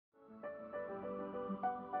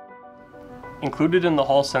Included in the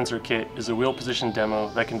Hall sensor kit is a wheel position demo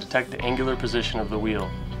that can detect the angular position of the wheel.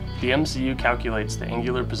 The MCU calculates the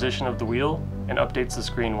angular position of the wheel and updates the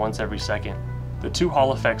screen once every second. The two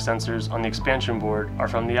Hall effect sensors on the expansion board are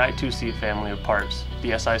from the I2C family of parts,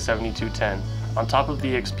 the Si72xx. On top of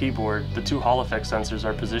the XP board, the two Hall effect sensors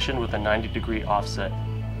are positioned with a 90-degree offset.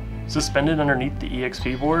 Suspended underneath the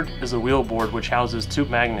EXP board is a wheel board which houses two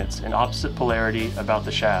magnets in opposite polarity about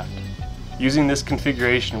the shaft. Using this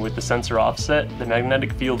configuration with the sensor offset, the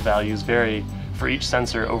magnetic field values vary for each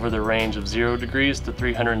sensor over the range of 0 degrees to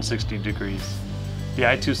 360 degrees. The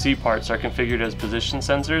I2C parts are configured as position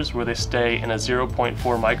sensors where they stay in a 0.4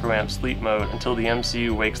 microamp sleep mode until the MCU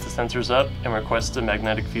wakes the sensors up and requests a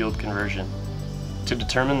magnetic field conversion. To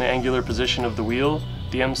determine the angular position of the wheel,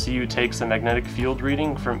 the MCU takes a magnetic field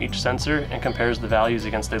reading from each sensor and compares the values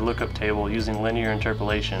against a lookup table using linear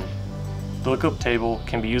interpolation. The lookup table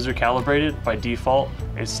can be user calibrated. By default,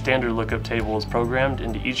 a standard lookup table is programmed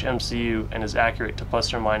into each MCU and is accurate to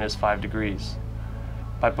plus or minus 5 degrees.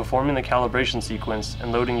 By performing the calibration sequence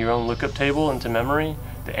and loading your own lookup table into memory,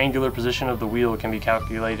 the angular position of the wheel can be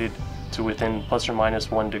calculated to within plus or minus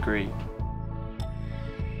 1 degree.